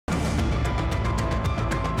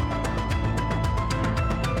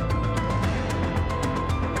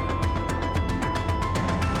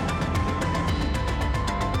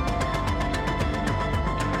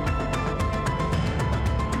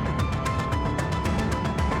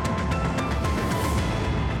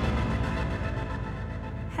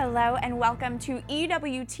Hello and welcome to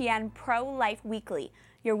EWTN Pro-Life Weekly,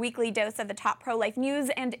 your weekly dose of the top pro-life news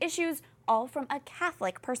and issues, all from a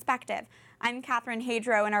Catholic perspective. I'm Catherine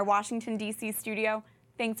Hadro in our Washington, D.C. studio.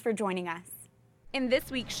 Thanks for joining us. In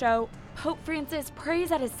this week's show, Pope Francis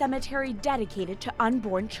prays at a cemetery dedicated to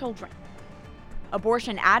unborn children.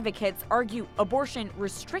 Abortion advocates argue abortion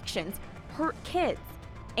restrictions hurt kids.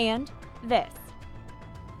 And this.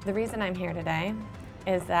 The reason I'm here today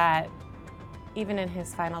is that even in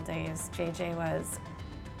his final days, JJ was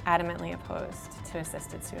adamantly opposed to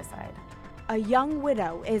assisted suicide. A young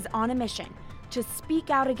widow is on a mission to speak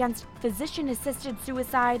out against physician-assisted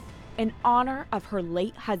suicide in honor of her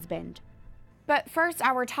late husband. But first,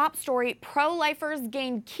 our top story, pro-lifers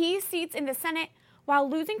gain key seats in the Senate while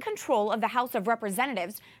losing control of the House of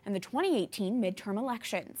Representatives in the 2018 midterm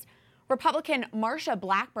elections. Republican Marsha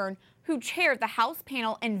Blackburn, who chaired the House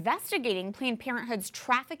panel investigating Planned Parenthood's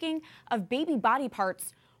trafficking of baby body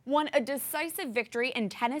parts, won a decisive victory in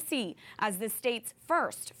Tennessee as the state's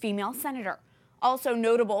first female senator. Also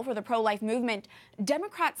notable for the pro-life movement,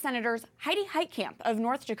 Democrat Senators Heidi Heitkamp of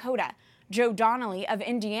North Dakota, Joe Donnelly of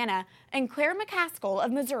Indiana, and Claire McCaskill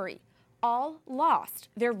of Missouri all lost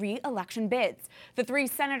their re-election bids. The three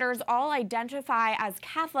senators all identify as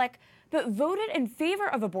Catholic, but voted in favor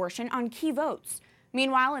of abortion on key votes.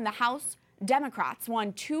 Meanwhile, in the House, Democrats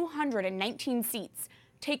won 219 seats,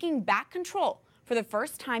 taking back control for the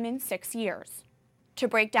first time in 6 years. To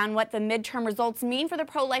break down what the midterm results mean for the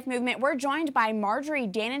pro-life movement, we're joined by Marjorie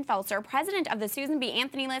Dannenfelser, president of the Susan B.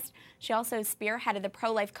 Anthony List. She also spearheaded the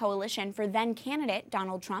pro-life coalition for then-candidate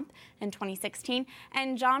Donald Trump in 2016.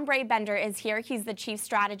 And John Brabender is here. He's the chief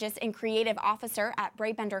strategist and creative officer at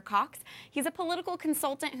Brabender Cox. He's a political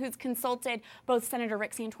consultant who's consulted both Senator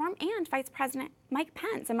Rick Santorum and Vice President Mike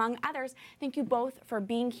Pence, among others. Thank you both for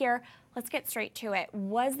being here. Let's get straight to it.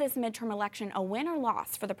 Was this midterm election a win or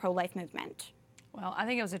loss for the pro-life movement? Well, I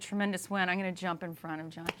think it was a tremendous win. I'm going to jump in front of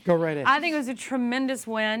John. Go right in. I think it was a tremendous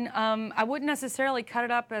win. I wouldn't necessarily cut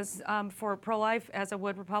it up as for pro-life as I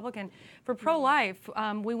would Republican. For pro-life,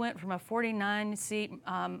 we went from a 49-seat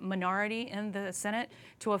minority in the Senate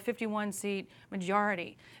to a 51-seat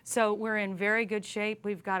majority. So we're in very good shape.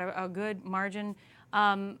 We've got a good margin.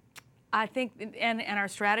 I think, and our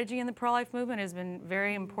strategy in the pro-life movement has been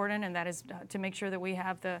very important, and that is to make sure that we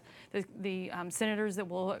have the senators that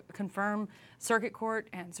will confirm circuit court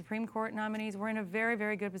and Supreme Court nominees. We're in a very,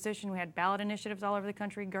 very good position. We had ballot initiatives all over the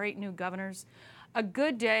country, great new governors. A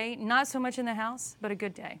good day, not so much in the House, but a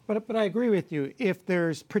good day. But I agree with you. If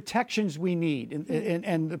there's protections we need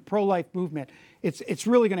and the pro-life movement, it's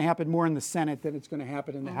really going to happen more in the Senate than it's going to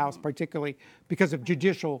happen in the House, particularly because of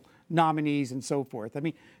judicial nominees and so forth. I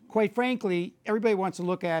mean, quite frankly, everybody wants to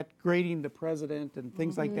look at grading the president and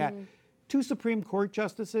things like that. Two Supreme Court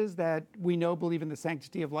justices that we know believe in the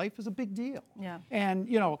sanctity of life is a big deal. Yeah. And,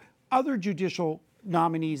 you know, other judicial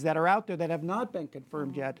nominees that are out there that have not been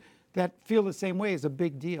confirmed yet that feel the same way is a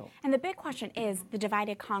big deal. And the big question is the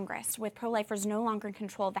divided Congress, with pro-lifers no longer in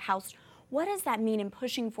control of the House. What does that mean in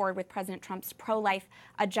pushing forward with President Trump's pro-life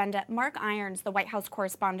agenda? Mark Irons, the White House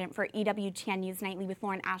correspondent for EWTN News Nightly with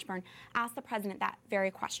Lauren Ashburn, asked the president that very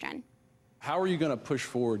question. How are you going to push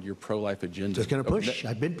forward your pro-life agenda? Just going to push.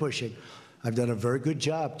 I've been pushing. I've done a very good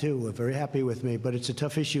job, too. We're very happy with me, but it's a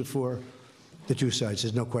tough issue for the two sides.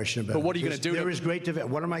 There's no question about it. But what are you going to do? There is great debate.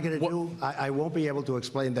 What am I going to do? I won't be able to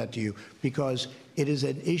explain that to you because it is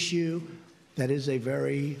an issue that is a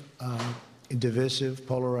very divisive,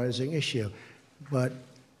 polarizing issue. But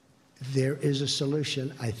there is a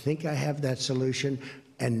solution. I think I have that solution,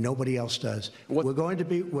 and nobody else does. We're going to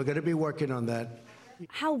be working on that.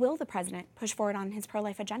 How will the president push forward on his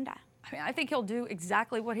pro-life agenda? I mean, I think he'll do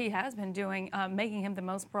exactly what he has been doing, making him the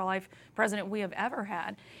most pro-life president we have ever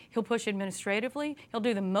had. He'll push administratively. He'll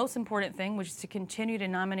do the most important thing, which is to continue to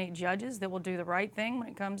nominate judges that will do the right thing when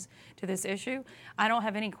it comes to this issue. I don't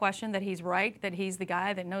have any question that he's right, that he's the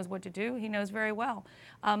guy that knows what to do. He knows very well.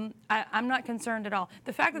 I'm not concerned at all.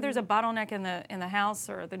 The fact that there's a bottleneck in the House,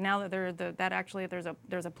 or now that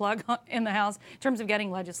there's a plug in the House in terms of getting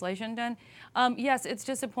legislation done, yes, it's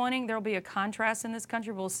disappointing. There will be a contrast in this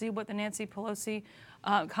country. We'll see what the Nancy Pelosi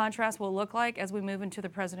contrast will look like as we move into the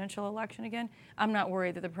presidential election again. I'm not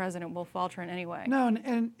worried that the president will falter in any way. No,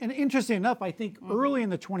 and interesting enough, I think early in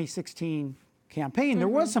the 2016 campaign, there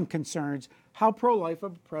was some concerns how pro-life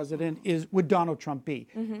of a president would Donald Trump be.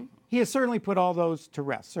 He has certainly put all those to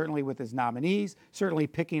rest, certainly with his nominees, certainly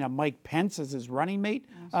picking a Mike Pence as his running mate,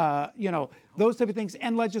 you know, those type of things,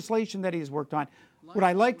 and legislation that he's worked on. What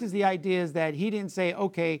I liked is the idea is that he didn't say,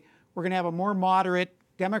 okay, we're going to have a more moderate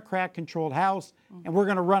Democrat-controlled House, and we're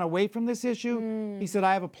going to run away from this issue. He said,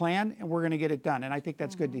 I have a plan, and we're going to get it done. And I think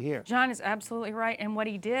that's good to hear. John is absolutely right. And what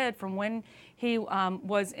he did from when he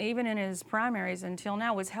was even in his primaries until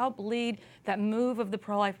now was help lead that move of the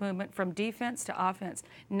pro-life movement from defense to offense,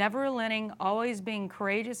 never relenting, always being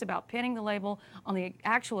courageous about pinning the label on the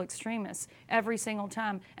actual extremists every single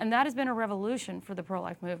time. And that has been a revolution for the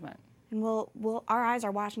pro-life movement. And our eyes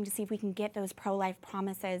are watching to see if we can get those pro-life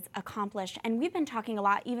promises accomplished. And we've been talking a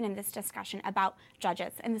lot, even in this discussion, about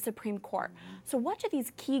judges in the Supreme Court. So what do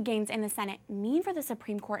these key gains in the Senate mean for the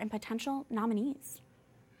Supreme Court and potential nominees?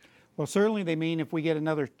 Well, certainly they mean if we get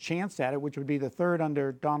another chance at it, which would be the third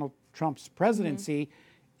under Donald Trump's presidency,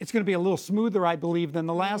 it's going to be a little smoother, I believe, than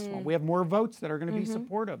the last one. We have more votes that are going to be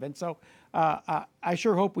supportive. And so I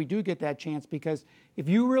sure hope we do get that chance, because if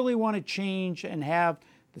you really want to change and have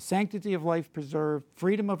the sanctity of life preserved,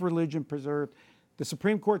 freedom of religion preserved, the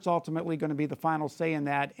Supreme Court's ultimately going to be the final say in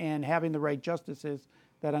that, and having the right justices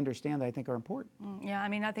that understand that, I think, are important. Yeah, I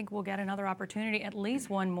mean, I think we'll get another opportunity, at least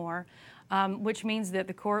one more, which means that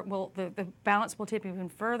the court will, the balance will tip even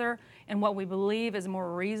further in what we believe is a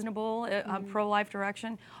more reasonable pro-life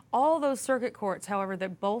direction. All those circuit courts, however,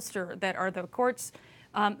 that are the courts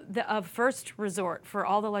of first resort for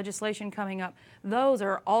all the legislation coming up, those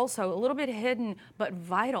are also a little bit hidden but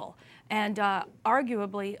vital, and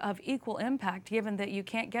arguably of equal impact, given that you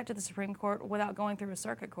can't get to the Supreme Court without going through a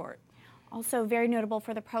circuit court. Also very notable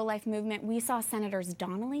for the pro-life movement, we saw Senators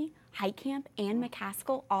Donnelly, Heitkamp, and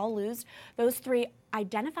McCaskill all lose. Those three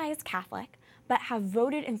identify as Catholic, but have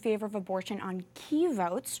voted in favor of abortion on key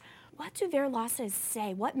votes. What do their losses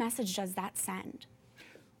say? What message does that send?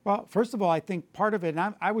 Well, first of all, I think part of it,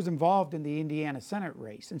 and I was involved in the Indiana Senate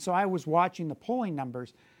race, and so I was watching the polling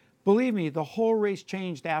numbers. Believe me, the whole race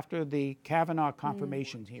changed after the Kavanaugh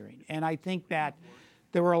confirmation hearing. And I think that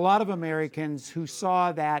there were a lot of Americans who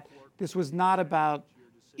saw that this was not about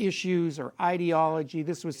issues or ideology.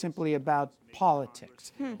 This was simply about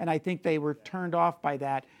politics. And I think they were turned off by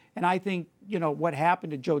that. And I think, what happened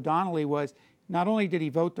to Joe Donnelly was not only did he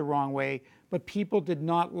vote the wrong way, but people did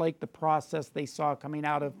not like the process they saw coming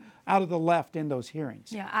out of the left in those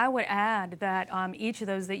hearings. Yeah, I would add that each of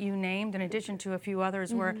those that you named, in addition to a few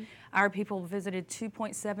others, where our people visited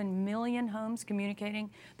 2.7 million homes communicating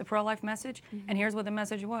the pro-life message. And here's what the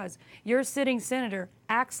message was. Your sitting senator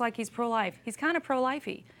acts like he's pro-life. He's kind of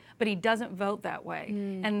pro-lifey, but he doesn't vote that way.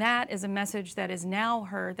 And that is a message that is now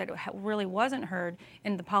heard that really wasn't heard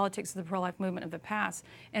in the politics of the pro-life movement of the past.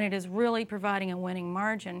 And it is really providing a winning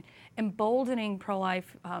margin, emboldening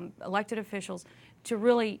pro-life elected officials to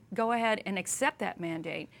really go ahead and accept that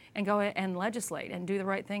mandate and go ahead and legislate and do the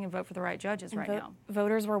right thing and vote for the right judges right now.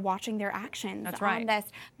 Voters were watching their actions on this.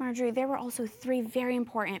 Marjorie, there were also three very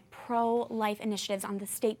important pro-life initiatives on the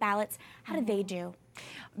state ballots. How did they do?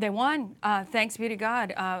 They won, thanks be to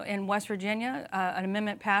God. In West Virginia, an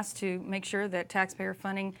amendment passed to make sure that taxpayer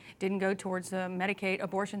funding didn't go towards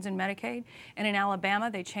abortions in Medicaid. And in Alabama,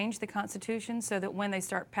 they changed the Constitution so that when they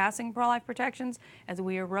start passing pro-life protections, as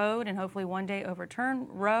we erode and hopefully one day overturn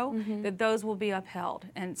Roe, that those will be upheld.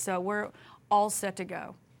 And so we're all set to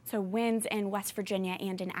go. So wins in West Virginia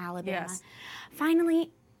and in Alabama. Yes.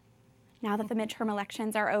 Finally, now that the midterm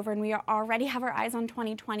elections are over and we already have our eyes on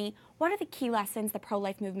 2020, what are the key lessons the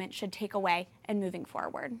pro-life movement should take away in moving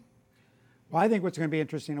forward? Well, I think what's going to be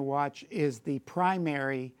interesting to watch is the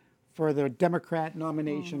primary for the Democrat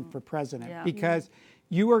nomination for president, because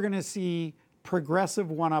you are going to see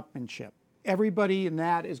progressive one-upmanship. Everybody in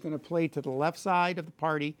that is going to play to the left side of the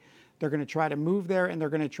party. They're going to try to move there, and they're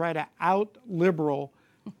going to try to out-liberal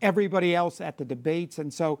everybody else at the debates.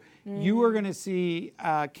 And so you are going to see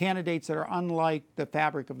candidates that are unlike the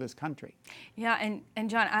fabric of this country. Yeah, and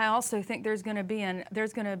John, I also think there's going to be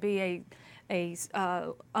a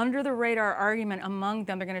under the radar argument among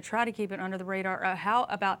them. They're going to try to keep it under the radar.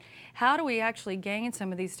 How do we actually gain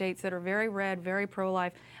some of these states that are very red, very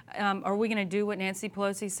pro-life? Are we going to do what Nancy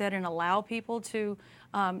Pelosi said and allow people to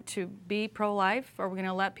be pro-life? Are we going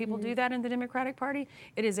to let people do that in the Democratic Party?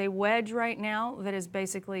 It is a wedge right now that has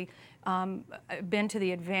basically been to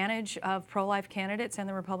the advantage of pro-life candidates in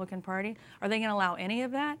the Republican Party. Are they going to allow any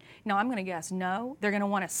of that? No, I'm going to guess no. They're going to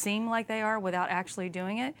want to seem like they are without actually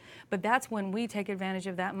doing it. But that's when we take advantage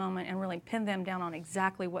of that moment and really pin them down on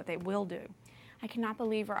exactly what they will do. I cannot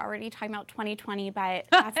believe we're already talking about 2020, but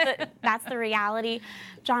that's the reality.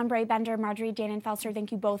 John Brabender, Marjorie Dannenfelser,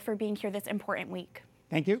 thank you both for being here this important week.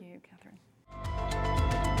 Thank you. Thank you, Catherine.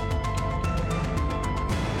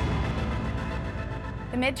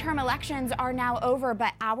 The midterm elections are now over,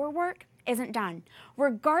 but our work isn't done.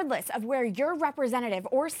 Regardless of where your representative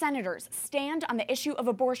or senators stand on the issue of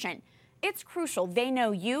abortion, it's crucial they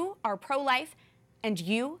know you are pro-life and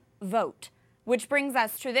you vote. Which brings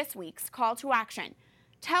us to this week's call to action.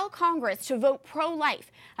 Tell Congress to vote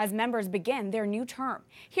pro-life as members begin their new term.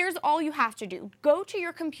 Here's all you have to do. Go to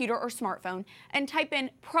your computer or smartphone and type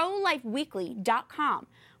in prolifeweekly.com.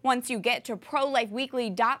 Once you get to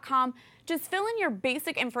prolifeweekly.com, just fill in your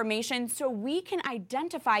basic information so we can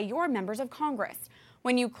identify your members of Congress.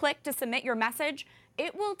 When you click to submit your message,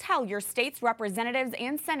 it will tell your state's representatives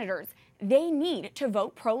and senators they need to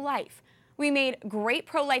vote pro-life. We made great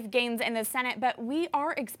pro-life gains in the Senate, but we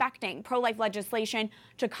are expecting pro-life legislation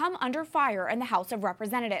to come under fire in the House of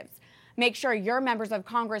Representatives. Make sure your members of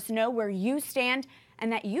Congress know where you stand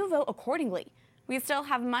and that you vote accordingly. We still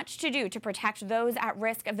have much to do to protect those at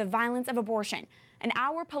risk of the violence of abortion, and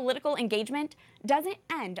our political engagement doesn't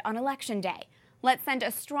end on Election Day. Let's send a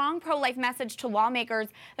strong pro-life message to lawmakers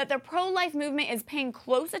that the pro-life movement is paying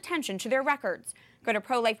close attention to their records. Go to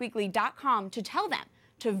prolifeweekly.com to tell them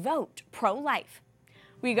to vote pro-life.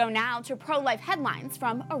 We go now to pro-life headlines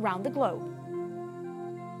from around the globe.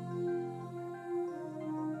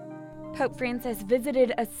 Pope Francis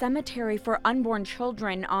visited a cemetery for unborn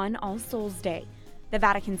children on All Souls Day. The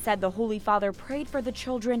Vatican said the Holy Father prayed for the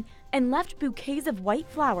children and left bouquets of white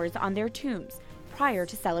flowers on their tombs prior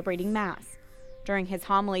to celebrating Mass. During his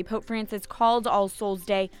homily, Pope Francis called All Souls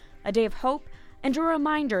Day a day of hope and a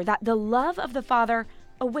reminder that the love of the Father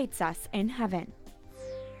awaits us in heaven.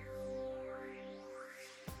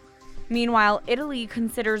 Meanwhile, Italy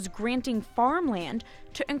considers granting farmland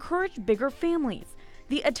to encourage bigger families.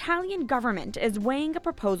 The Italian government is weighing a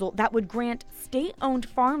proposal that would grant state-owned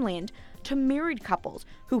farmland to married couples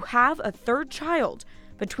who have a third child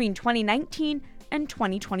between 2019 and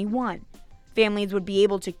 2021. Families would be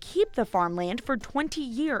able to keep the farmland for 20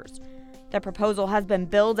 years. The proposal has been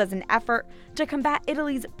billed as an effort to combat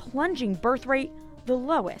Italy's plunging birth rate, the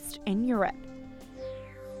lowest in Europe.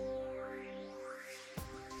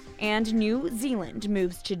 And New Zealand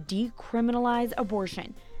moves to decriminalize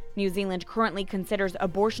abortion. New Zealand currently considers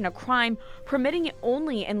abortion a crime, permitting it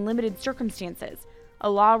only in limited circumstances. A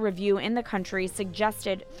law review in the country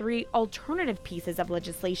suggested 3 alternative pieces of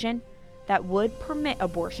legislation that would permit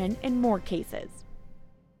abortion in more cases.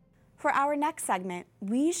 For our next segment,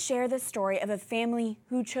 we share the story of a family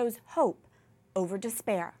who chose hope over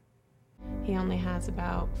despair. He only has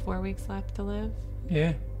about 4 weeks left to live.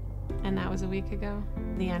 Yeah. And that was a week ago.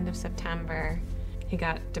 The end of September, he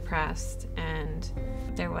got depressed and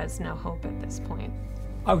there was no hope at this point.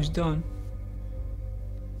 I was done.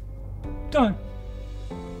 Done.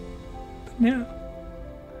 But now,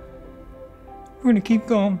 we're gonna keep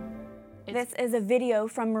going. This is a video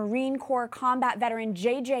from Marine Corps combat veteran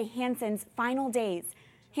J.J. Hanson's final days.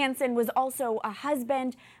 Hanson was also a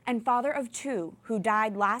husband and father of 2 who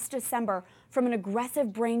died last December from an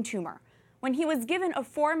aggressive brain tumor. When he was given a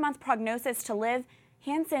 4-month prognosis to live,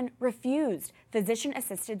 Hanson refused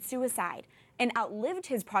physician-assisted suicide and outlived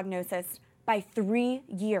his prognosis by 3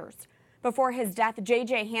 years. Before his death,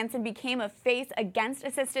 J.J. Hanson became a face against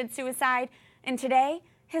assisted suicide, and today,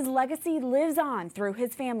 his legacy lives on through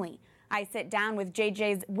his family. I sit down with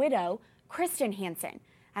J.J.'s widow, Kristen Hanson,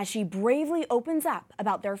 as she bravely opens up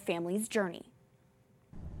about their family's journey.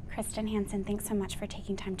 Kristen Hanson, thanks so much for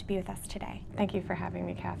taking time to be with us today. Thank you for having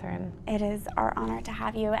me, Catherine. It is our honor to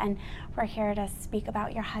have you, and we're here to speak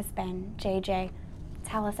about your husband, JJ.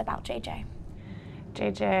 Tell us about JJ.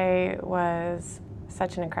 JJ was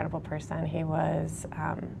such an incredible person. He was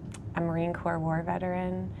a Marine Corps war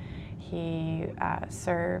veteran. He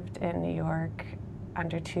served in New York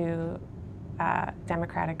under 2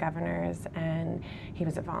 Democratic governors, and he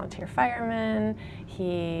was a volunteer fireman.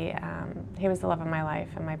 He was the love of my life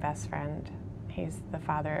and my best friend. He's the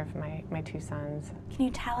father of my 2 sons. Can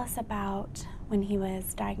you tell us about when he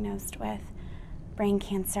was diagnosed with brain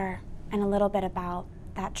cancer and a little bit about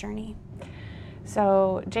that journey?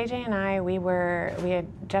 So JJ and I, we had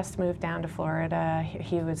just moved down to Florida.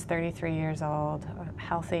 He was 33 years old,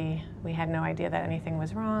 healthy. We had no idea that anything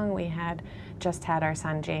was wrong. We had just had our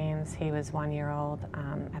son James. He was 1 year old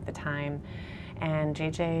at the time. And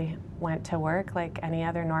JJ went to work like any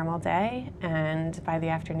other normal day. And by the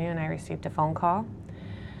afternoon, I received a phone call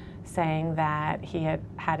saying that he had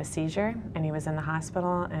had a seizure and he was in the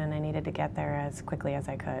hospital and I needed to get there as quickly as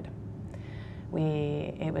I could.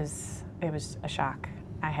 It was a shock.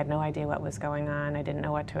 I had no idea what was going on. I didn't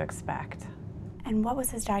know what to expect. And what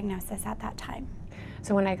was his diagnosis at that time?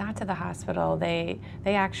 So when I got to the hospital, they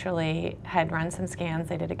actually had run some scans.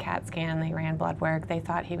 They did a CAT scan, they ran blood work. They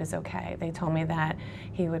thought he was okay. They told me that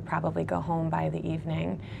he would probably go home by the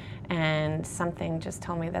evening, and something just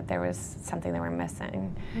told me that there was something they were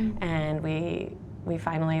missing. And we we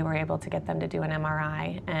finally were able to get them to do an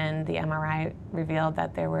MRI, and the MRI revealed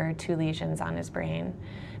that there were 2 lesions on his brain.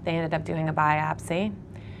 They ended up doing a biopsy,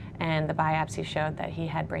 and the biopsy showed that he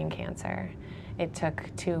had brain cancer. It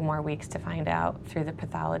took 2 more weeks to find out through the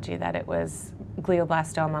pathology that it was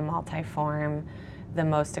glioblastoma multiforme, the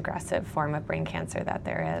most aggressive form of brain cancer that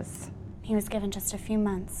there is. He was given just a few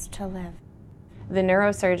months to live. The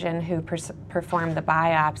neurosurgeon who performed the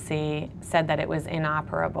biopsy said that it was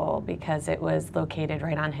inoperable because it was located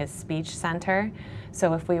right on his speech center.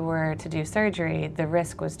 So if we were to do surgery, the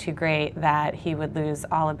risk was too great that he would lose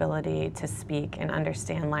all ability to speak and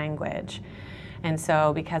understand language. And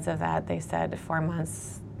so because of that, they said 4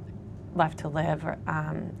 months left to live,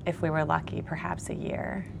 if we were lucky, perhaps a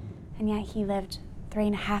year. And yet he lived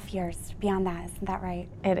 3.5 years beyond that, isn't that right?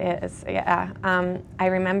 It is, yeah. I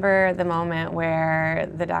remember the moment where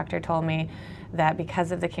the doctor told me that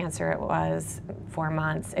because of the cancer it was 4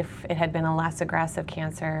 months, if it had been a less aggressive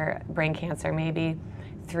cancer, brain cancer, maybe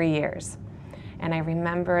 3 years. And I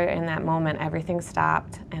remember in that moment everything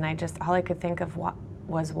stopped, and all I could think of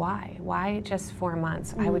was why? Why just 4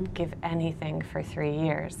 months? I would give anything for 3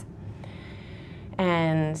 years.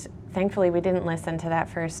 And thankfully, we didn't listen to that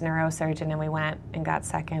first neurosurgeon, and we went and got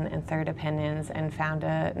second and third opinions and found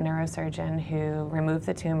a neurosurgeon who removed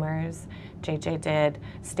the tumors. JJ did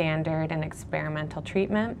standard and experimental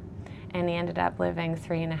treatment, and he ended up living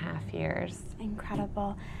 3.5 years.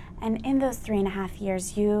 Incredible. And in those 3.5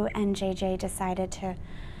 years, you and JJ decided to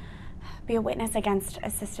be a witness against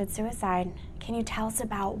assisted suicide. Can you tell us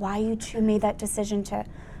about why you two made that decision to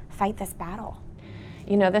fight this battle?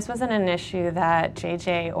 You know, this wasn't an issue that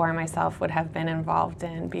JJ or myself would have been involved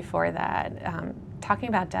in before that. Talking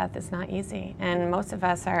about death is not easy, and most of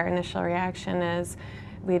us, our initial reaction is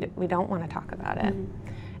we don't want to talk about it.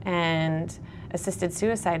 And assisted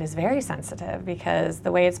suicide is very sensitive because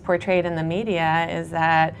the way it's portrayed in the media is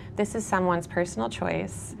that this is someone's personal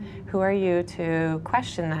choice. Who are you to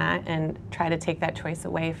question that and try to take that choice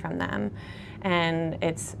away from them? And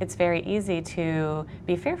it's very easy to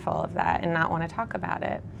be fearful of that and not want to talk about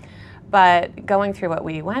it. But going through what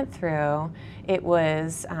we went through, it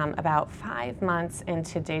was about 5 months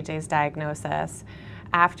into JJ's diagnosis,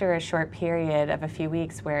 after a short period of a few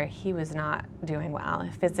weeks where he was not doing well.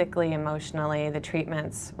 Physically, emotionally, the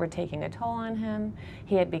treatments were taking a toll on him.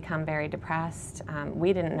 He had become very depressed.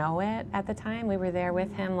 We didn't know it at the time. We were there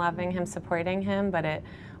with him, loving him, supporting him, but it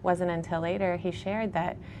wasn't until later he shared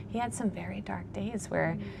that he had some very dark days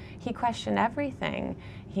where he questioned everything.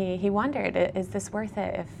 He wondered, is this worth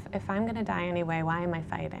it? If I'm gonna die anyway, why am I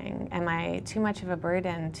fighting? Am I too much of a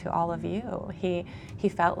burden to all of you? He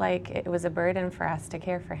felt like it was a burden for us to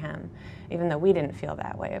care for him, even though we didn't feel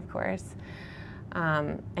that way, of course.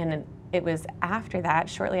 And it was after that,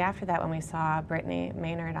 shortly after that, when we saw Brittany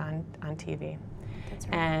Maynard on TV.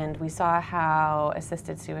 Right. And we saw how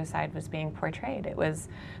assisted suicide was being portrayed. It was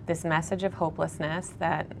this message of hopelessness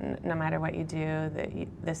that no matter what you do,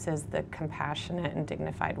 this is the compassionate and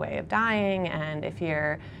dignified way of dying. And if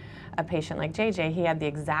you're a patient like JJ, he had the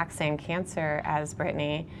exact same cancer as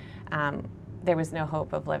Brittany. There was no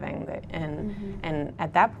hope of living. And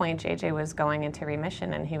at that point, JJ was going into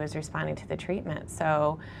remission and he was responding to the treatment.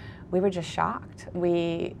 So we were just shocked.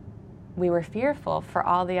 We were fearful for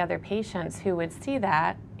all the other patients who would see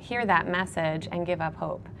that, hear that message, and give up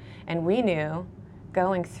hope. And we knew,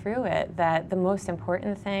 going through it, that the most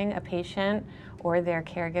important thing a patient or their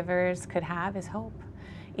caregivers could have is hope.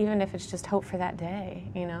 Even if it's just hope for that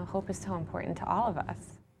day. You know, hope is so important to all of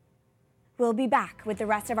us. We'll be back with the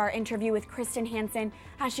rest of our interview with Kristen Hanson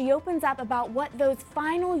as she opens up about what those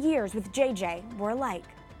final years with JJ were like.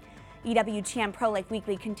 EWTN Pro-Life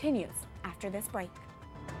Weekly continues after this break.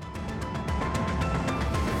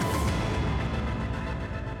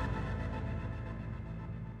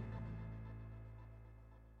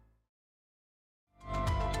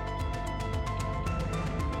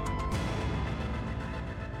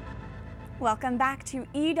 Welcome back to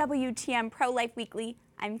EWTN Pro-Life Weekly.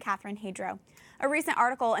 I'm Catherine Hadro. A recent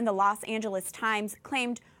article in the Los Angeles Times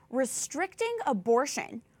claimed restricting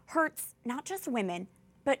abortion hurts not just women,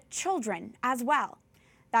 but children as well.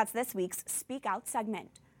 That's this week's Speak Out segment.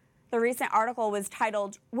 The recent article was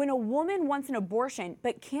titled, "When a Woman Wants an Abortion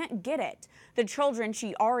But Can't Get It, the Children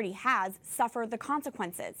She Already Has Suffer the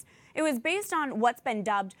Consequences." It was based on what's been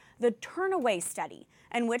dubbed the Turnaway Study,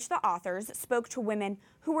 in which the authors spoke to women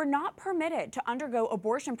who were not permitted to undergo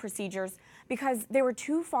abortion procedures because they were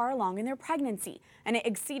too far along in their pregnancy and it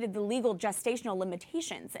exceeded the legal gestational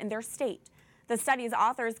limitations in their state. The study's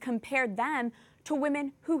authors compared them to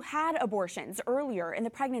women who had abortions earlier in the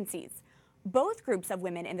pregnancies. Both groups of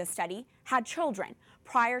women in the study had children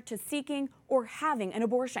prior to seeking or having an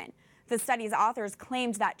abortion. The study's authors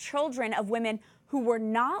claimed that children of women who were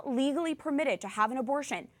not legally permitted to have an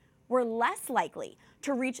abortion were less likely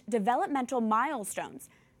to reach developmental milestones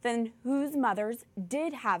than whose mothers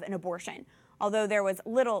did have an abortion, although there was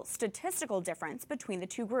little statistical difference between the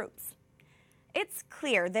two groups. It's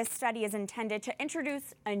clear this study is intended to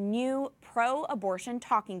introduce a new pro-abortion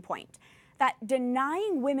talking point, that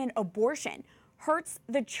denying women abortion hurts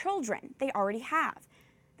the children they already have.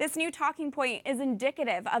 This new talking point is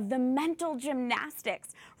indicative of the mental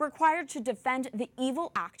gymnastics required to defend the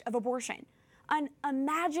evil act of abortion. An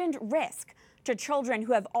imagined risk to children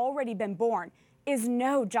who have already been born is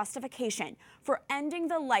no justification for ending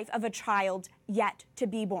the life of a child yet to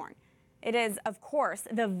be born. It is, of course,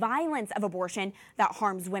 the violence of abortion that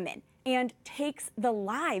harms women and takes the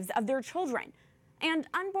lives of their children. And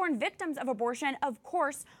unborn victims of abortion, of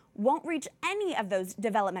course, won't reach any of those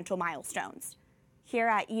developmental milestones. Here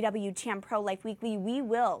at EWTN Pro-Life Weekly, we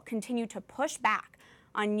will continue to push back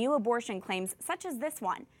on new abortion claims such as this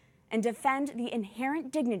one and defend the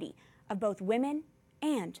inherent dignity of both women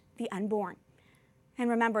and the unborn. And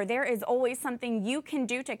remember, there is always something you can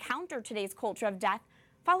do to counter today's culture of death.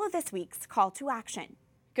 Follow this week's call to action.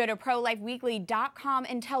 Go to prolifeweekly.com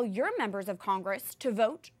and tell your members of Congress to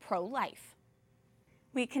vote pro-life.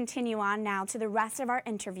 We continue on now to the rest of our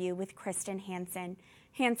interview with Kristen Hanson.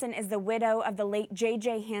 Hanson is the widow of the late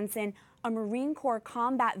J.J. Hanson, a Marine Corps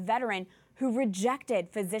combat veteran who rejected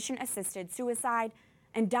physician-assisted suicide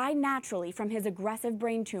and died naturally from his aggressive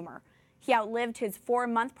brain tumor. He outlived his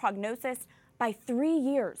 4-month prognosis by 3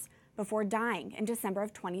 years before dying in December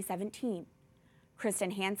of 2017.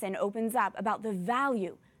 Kristen Hanson opens up about the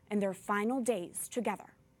value in their final days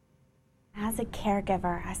together. As a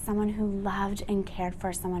caregiver, as someone who loved and cared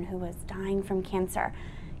for someone who was dying from cancer,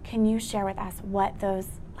 can you share with us what those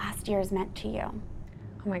last years meant to you?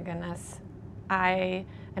 Oh my goodness. I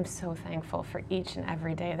am so thankful for each and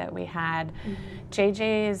every day that we had.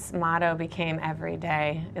 JJ's motto became "every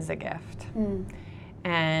day is a gift."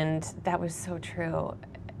 And that was so true.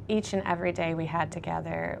 Each and every day we had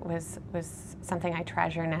together was something I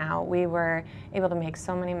treasure now. We were able to make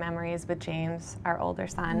so many memories with James, our older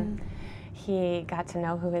son. He got to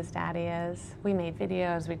know who his daddy is. We made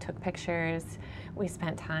videos, we took pictures, we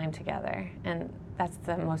spent time together. And that's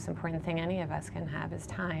the most important thing any of us can have is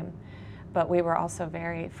time. But we were also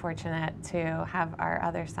very fortunate to have our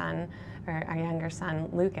other son, or our younger son,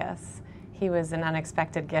 Lucas. He was an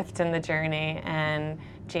unexpected gift in the journey, and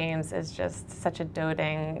James is just such a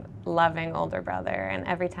doting, loving older brother. And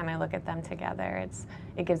every time I look at them together,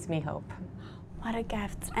 it gives me hope. What a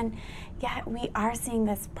gift. And yet we are seeing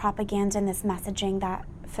this propaganda and this messaging that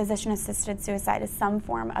physician-assisted suicide is some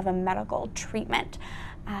form of a medical treatment.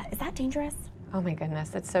 Is that dangerous? Oh my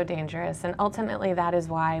goodness, it's so dangerous. And ultimately that is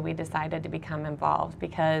why we decided to become involved,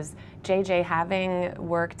 because JJ, having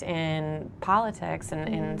worked in politics and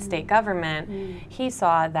in state government, he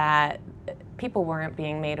saw that people weren't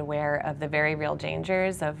being made aware of the very real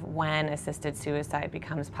dangers of when assisted suicide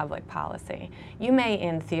becomes public policy. You may,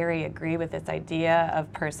 in theory, agree with this idea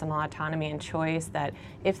of personal autonomy and choice, that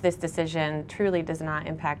if this decision truly does not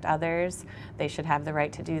impact others, they should have the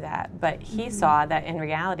right to do that. But he saw that in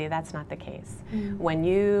reality, that's not the case. When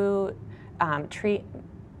you treat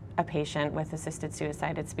a patient with assisted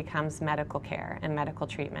suicide, it becomes medical care and medical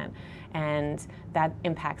treatment, and that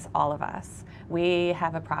impacts all of us. We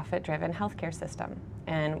have a profit-driven healthcare system,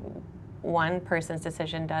 and one person's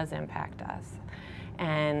decision does impact us.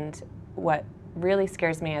 And what really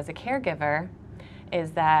scares me as a caregiver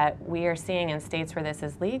is that we are seeing in states where this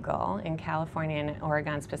is legal, in California and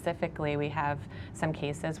Oregon specifically, we have some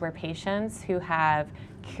cases where patients who have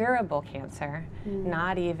curable cancer,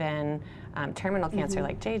 not even terminal cancer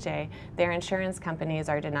like JJ, their insurance companies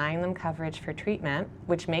are denying them coverage for treatment,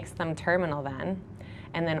 which makes them terminal then,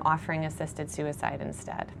 and then offering assisted suicide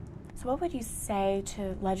instead. So what would you say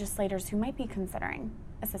to legislators who might be considering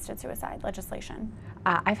assisted suicide legislation?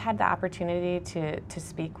 I've had the opportunity to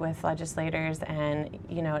speak with legislators, and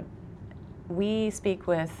we speak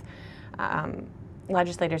with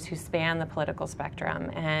legislators who span the political spectrum,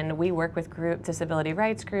 and we work with disability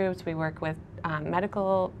rights groups, we work with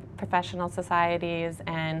medical professional societies,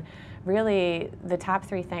 and really the top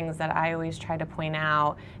 3 things that I always try to point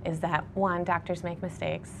out is that, 1, doctors make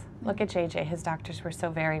mistakes. Look at JJ, his doctors were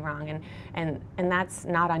so very wrong, and that's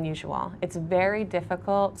not unusual. It's very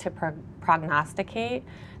difficult to prognosticate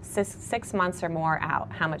 6 months or more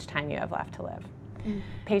out how much time you have left to live.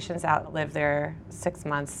 Patients outlive their 6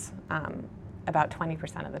 months about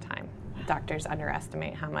 20% of the time. Doctors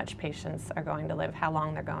underestimate how much patients are going to live, how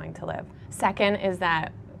long they're going to live. Second is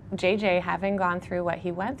that JJ, having gone through what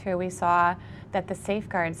he went through, we saw that the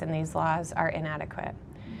safeguards in these laws are inadequate.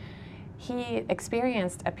 He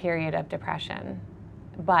experienced a period of depression,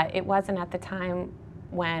 but it wasn't at the time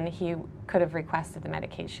when he could have requested the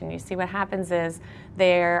medication. You see, what happens is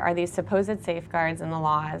there are these supposed safeguards in the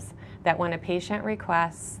laws that when a patient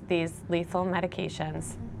requests these lethal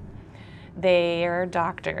medications, their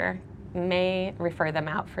doctor may refer them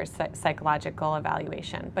out for psychological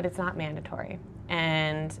evaluation, but it's not mandatory.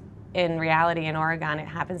 And in reality, in Oregon, it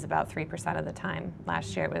happens about 3% of the time.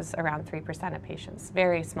 Last year, it was around 3% of patients,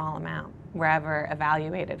 very small amount, were ever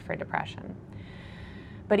evaluated for depression.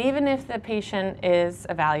 But even if the patient is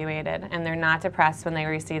evaluated and they're not depressed when they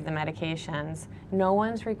receive the medications, no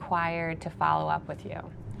one's required to follow up with you.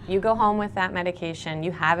 You go home with that medication,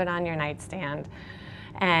 you have it on your nightstand,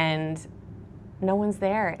 and no one's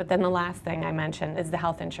there. But then the last thing I mentioned is the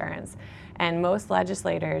health insurance. And most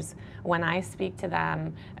legislators, when I speak to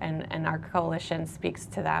them and our coalition speaks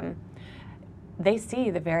to them, they see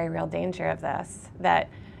the very real danger of this, that,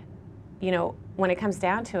 you know, when it comes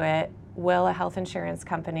down to it, will a health insurance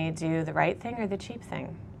company do the right thing or the cheap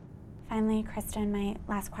thing? Finally, Kristen, my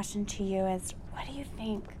last question to you is, what do you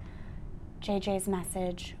think JJ's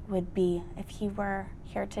message would be if he were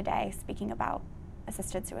here today speaking about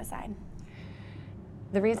assisted suicide?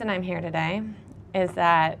 The reason I'm here today is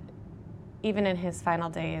that even in his final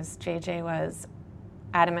days, JJ was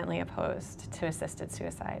adamantly opposed to assisted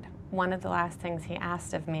suicide. One of the last things he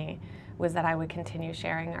asked of me was that I would continue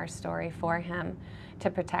sharing our story for him to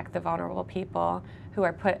protect the vulnerable people who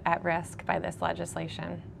are put at risk by this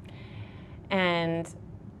legislation. And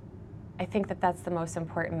I think that that's the most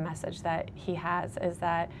important message that he has, is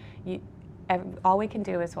that all we can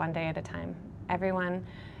do is one day at a time. Everyone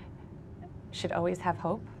should always have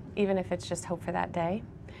hope, even if it's just hope for that day.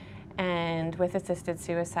 And with assisted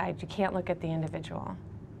suicide, you can't look at the individual.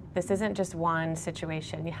 This isn't just one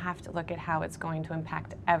situation. You have to look at how it's going to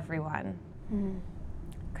impact everyone.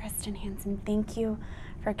 Kristen Hanson, thank you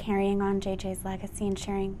for carrying on JJ's legacy and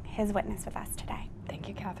sharing his witness with us today. Thank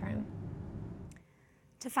you, Catherine.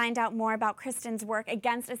 To find out more about Kristen's work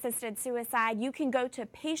against assisted suicide, you can go to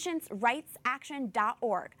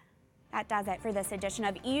patientsrightsaction.org. That does it for this edition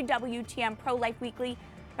of EWTN Pro-Life Weekly,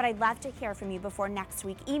 but I'd love to hear from you before next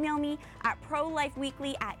week. Email me at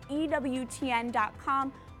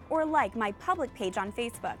prolifeweekly@ewtn.com or like my public page on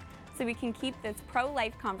Facebook so we can keep this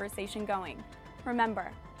pro-life conversation going.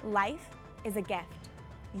 Remember, life is a gift.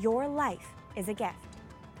 Your life is a gift.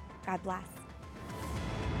 God bless.